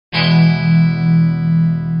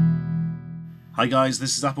Hi guys,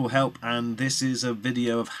 this is Apple Help and this is a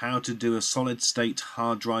video of how to do a solid state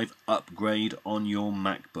hard drive upgrade on your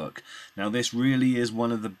MacBook. Now this really is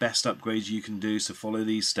one of the best upgrades you can do, so follow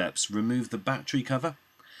these steps. Remove the battery cover,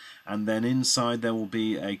 and then inside there will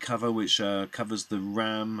be a cover which covers the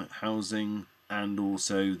RAM housing and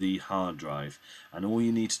also the hard drive. And all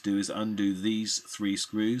you need to do is undo these 3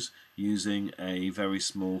 screws using a very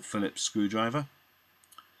small Phillips screwdriver.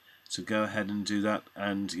 So go ahead and do that,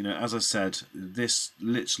 and as I said, this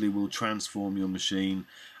literally will transform your machine.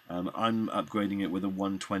 I'm upgrading it with a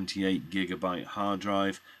 128GB hard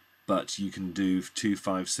drive, but you can do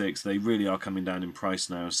 256. They really are coming down in price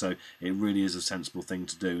now, so it really is a sensible thing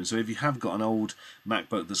to do. And so if you have got an old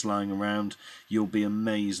MacBook that's lying around, you'll be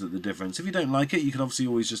amazed at the difference. If you don't like it, you can obviously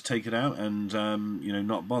always just take it out and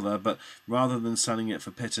not bother, but rather than selling it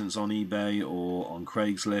for pittance on eBay or on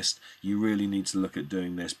Craigslist, you really need to look at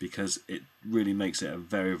doing this because it really makes it a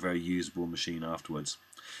very, very usable machine afterwards.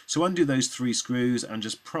 So undo those 3 screws and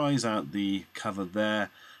just prise out the cover there.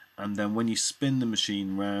 And then when you spin the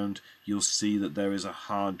machine round, you'll see that there is a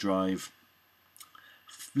hard drive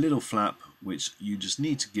little flap which you just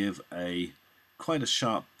need to give quite a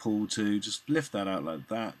sharp pull to. Just lift that out like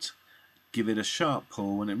that, give it a sharp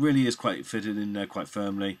pull, and it really is quite fitted in there quite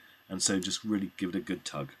firmly, and so just really give it a good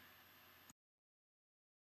tug.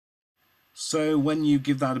 So when you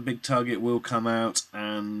give that a big tug, it will come out,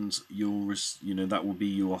 and that will be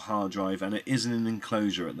your hard drive, and it is in an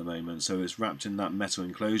enclosure at the moment, so it's wrapped in that metal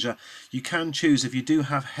enclosure. You can choose, if you do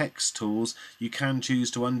have hex tools, you can choose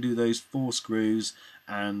to undo those 4 screws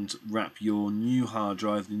and wrap your new hard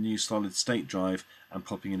drive, the new solid state drive, and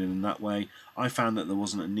popping it in that way. I found that there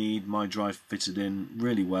wasn't a need. My drive fitted in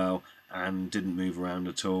really well and didn't move around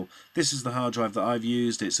at all. This is the hard drive that I've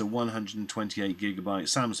used. It's a 128GB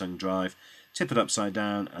Samsung drive. Tip it upside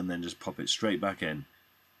down and then just pop it straight back in.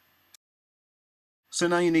 So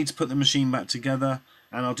now you need to put the machine back together,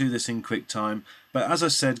 and I'll do this in quick time. But as I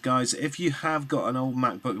said guys, if you have got an old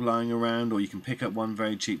MacBook lying around, or you can pick up one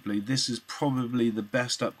very cheaply, this is probably the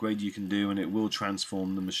best upgrade you can do, and it will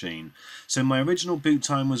transform the machine. So my original boot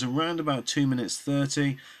time was around about 2 minutes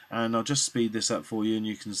 30, and I'll just speed this up for you, and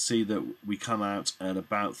you can see that we come out at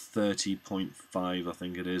about 30.5, I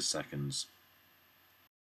think it is, seconds.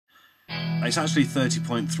 It's actually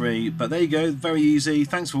 30.3, but there you go, very easy.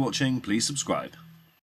 Thanks for watching, please subscribe.